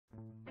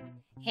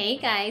Hey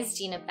guys,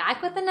 Gina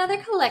back with another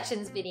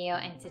collections video,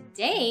 and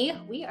today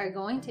we are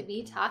going to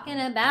be talking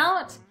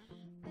about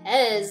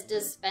PEZ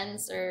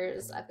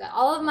dispensers. I've got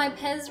all of my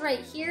PEZ right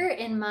here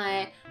in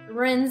my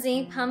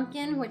Renzi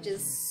pumpkin, which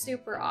is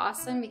super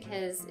awesome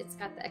because it's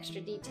got the extra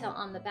detail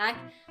on the back.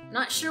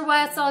 Not sure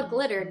why it's all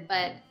glittered,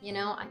 but you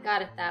know, I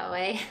got it that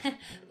way.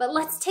 But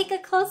let's take a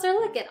closer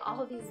look at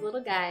all of these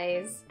little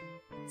guys.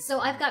 So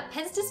I've got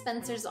PEZ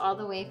dispensers all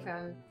the way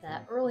from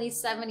the early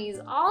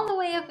 70s all the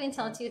way up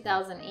until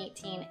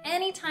 2018.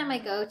 Anytime I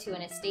go to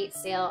an estate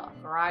sale,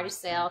 a garage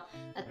sale,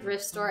 a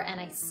thrift store, and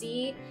I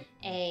see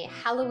a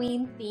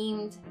Halloween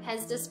themed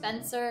PEZ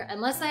dispenser,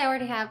 unless I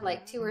already have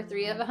like 2 or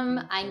 3 of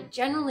them, I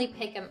generally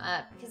pick them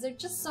up because they're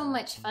just so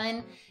much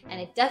fun, and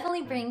it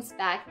definitely brings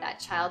back that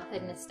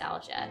childhood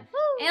nostalgia.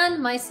 Woo!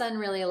 And my son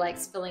really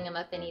likes filling them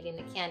up and eating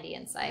the candy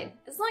inside,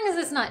 as long as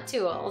it's not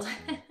too old.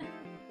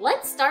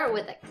 Let's start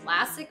with a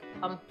classic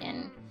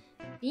pumpkin.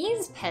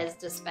 These PEZ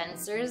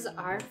dispensers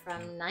are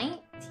from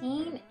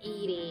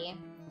 1980.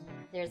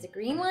 There's a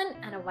green one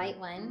and a white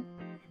one.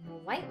 And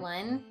the white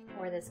one,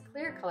 or this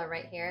clear color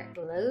right here,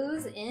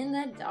 glows in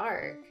the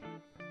dark.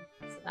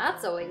 So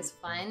that's always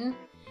fun.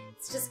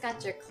 It's just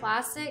got your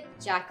classic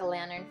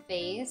jack-o'-lantern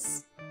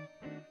face.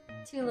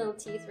 2 little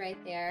teeth right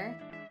there.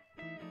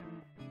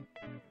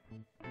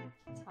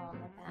 Tell on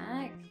the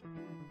back.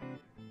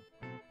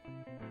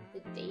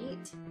 The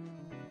date.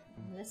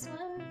 This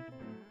one,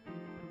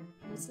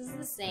 this is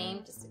the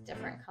same, just a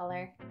different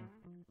color.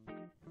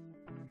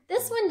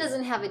 This one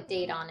doesn't have a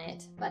date on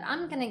it, but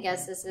I'm gonna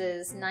guess this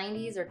is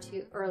 90s or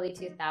early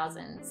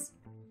 2000s.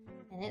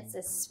 And it's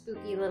a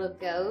spooky little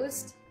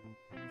ghost,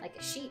 like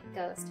a sheep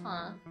ghost,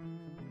 huh?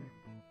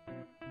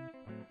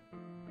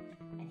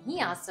 And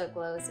he also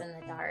glows in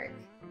the dark.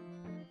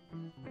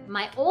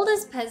 My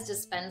oldest PEZ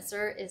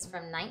dispenser is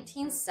from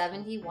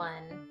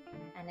 1971,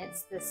 and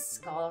it's this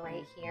skull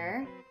right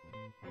here.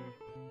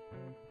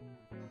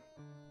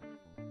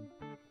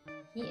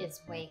 He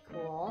is way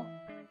cool.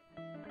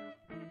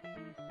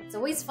 It's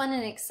always fun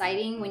and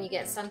exciting when you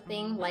get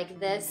something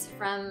like this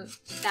from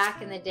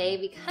back in the day,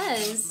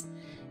 because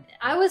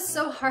I was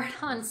so hard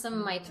on some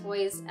of my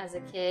toys as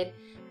a kid,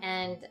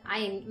 and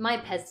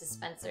my PEZ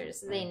dispensers,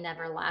 they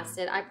never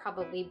lasted. I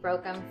probably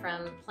broke them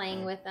from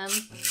playing with them,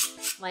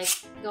 like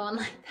going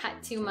like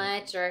that too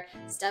much, or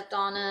stepped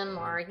on them,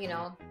 or you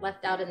know,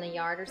 left out in the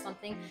yard or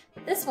something.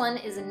 But this one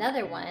is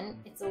another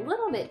one. It's a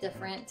little bit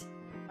different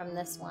from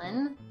this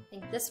one. I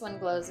think this one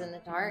glows in the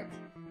dark.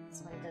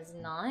 This one does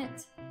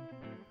not.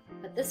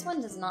 But this one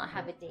does not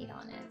have a date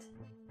on it.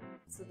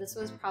 So this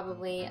was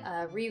probably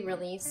a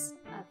re-release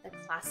of the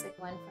classic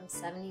one from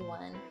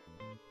 '71.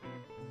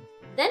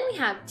 Then we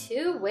have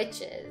 2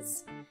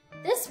 witches.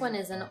 This one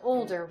is an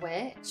older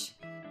witch.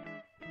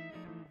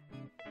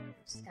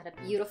 She's got a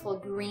beautiful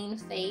green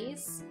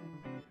face.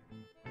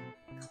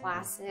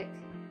 Classic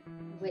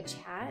witch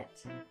hat.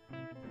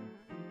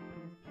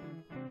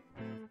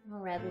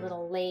 Red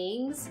little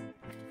legs.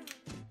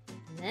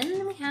 And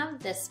then we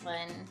have this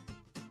one.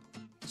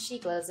 She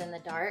glows in the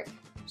dark.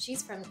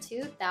 She's from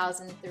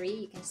 2003.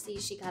 You can see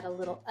she got a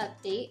little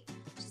update.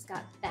 She's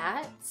got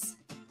bats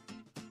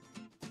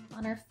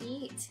on her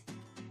feet.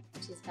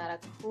 She's got a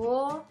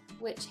cool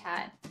witch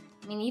hat.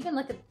 I mean, even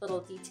look at the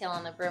little detail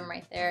on the brim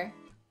right there.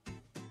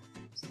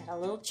 She's got a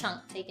little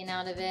chunk taken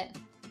out of it.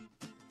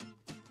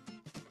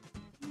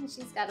 And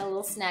she's got a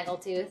little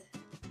snaggletooth.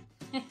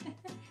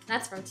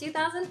 That's from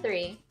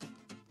 2003.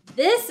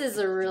 This is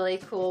a really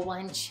cool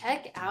one.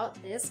 Check out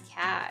this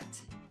cat.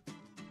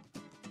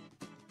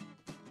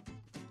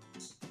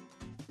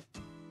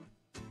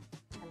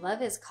 I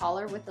love his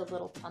collar with the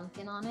little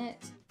pumpkin on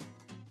it.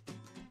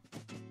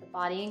 The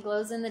body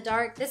glows in the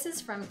dark. This is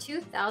from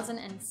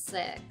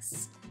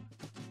 2006.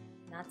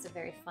 That's a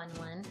very fun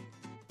one.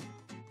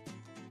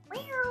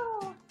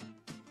 Meow.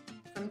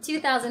 From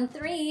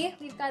 2003,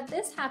 we've got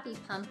this happy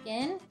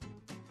pumpkin.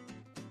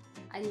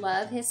 I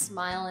love his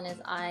smile and his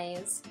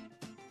eyes.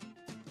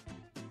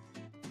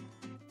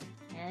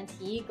 And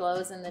he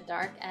glows in the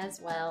dark as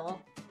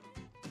well.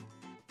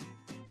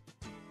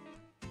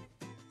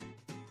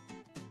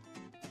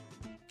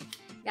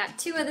 Got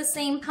 2 of the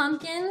same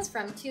pumpkins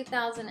from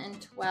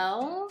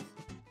 2012.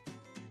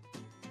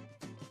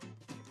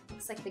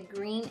 Looks like the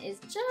green is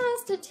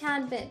just a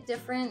tad bit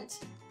different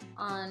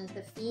on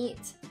the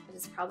feet, but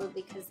it's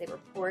probably because they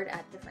were poured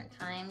at different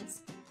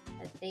times,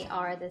 but they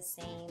are the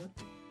same.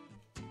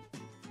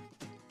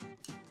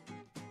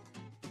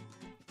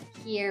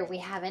 Here we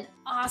have an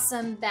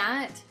awesome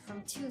bat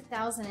from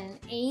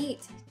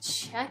 2008.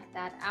 Check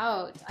that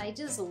out. I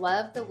just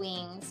love the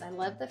wings. I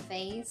love the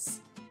face.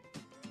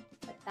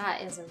 But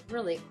that is a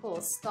really cool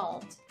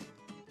sculpt.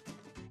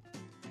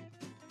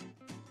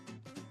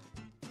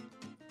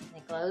 And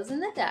it glows in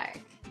the dark,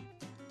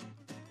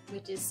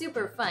 which is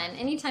super fun.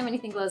 Anytime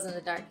anything glows in the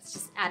dark, it's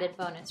just added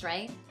bonus,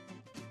 right?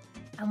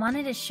 I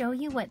wanted to show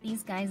you what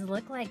these guys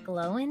look like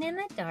glowing in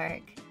the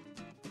dark.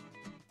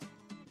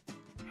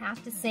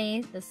 Have to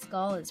say the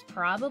skull is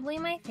probably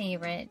my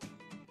favorite.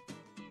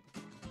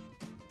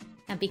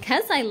 And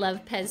because I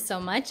love PEZ so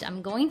much,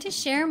 I'm going to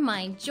share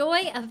my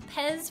joy of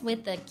PEZ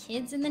with the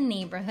kids in the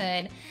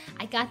neighborhood.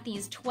 I got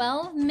these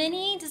 12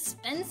 mini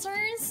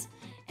dispensers,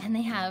 and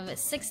they have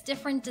 6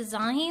 different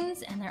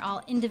designs, and they're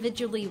all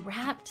individually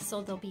wrapped,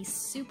 so they'll be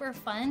super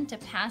fun to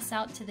pass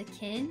out to the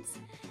kids.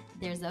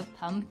 There's a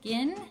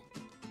pumpkin,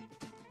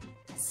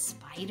 a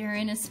spider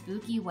in a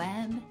spooky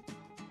web,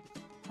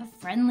 a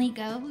friendly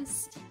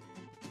ghost,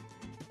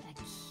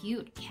 a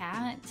cute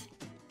cat,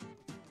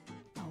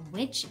 a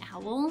witch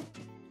owl,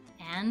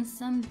 and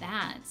some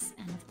bats.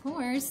 And of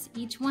course,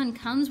 each one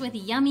comes with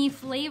yummy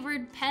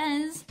flavored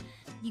PEZ.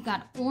 You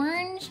got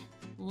orange,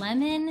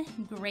 lemon,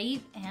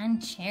 grape,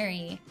 and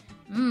cherry.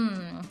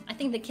 I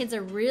think the kids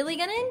are really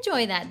gonna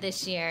enjoy that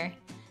this year.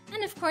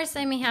 And of course,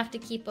 I may have to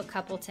keep a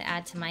couple to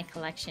add to my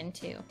collection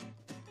too.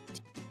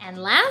 And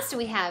last,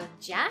 we have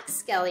Jack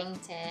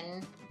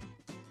Skellington.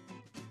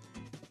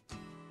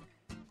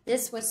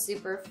 This was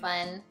super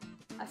fun.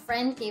 A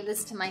friend gave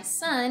this to my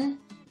son.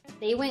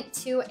 They went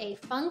to a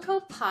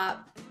Funko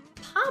Pop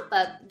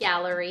pop-up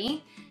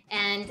gallery,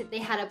 and they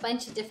had a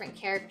bunch of different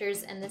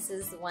characters, and this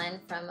is one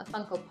from a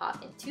Funko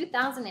Pop in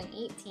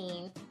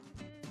 2018.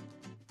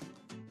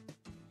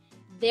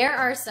 There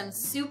are some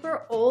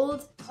super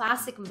old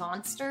classic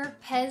monster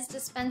PEZ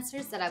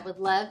dispensers that I would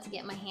love to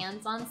get my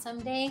hands on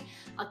someday.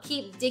 I'll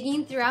keep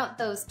digging throughout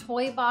those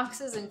toy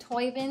boxes and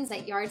toy bins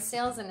at yard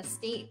sales and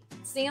estate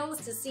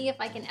sales to see if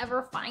I can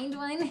ever find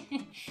one.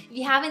 If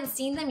you haven't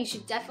seen them, you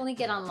should definitely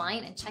get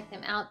online and check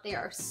them out. They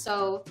are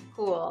so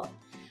cool.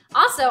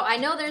 Also, I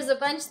know there's a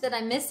bunch that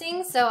I'm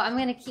missing, so I'm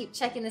gonna keep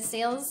checking the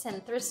sales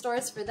and thrift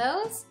stores for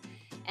those.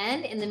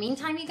 And in the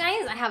meantime, you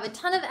guys, I have a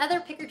ton of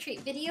other pick or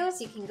treat videos.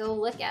 You can go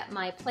look at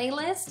my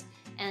playlist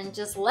and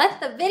just let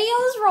the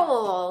videos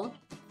roll.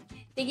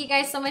 Thank you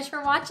guys so much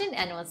for watching,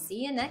 and we'll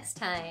see you next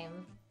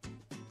time.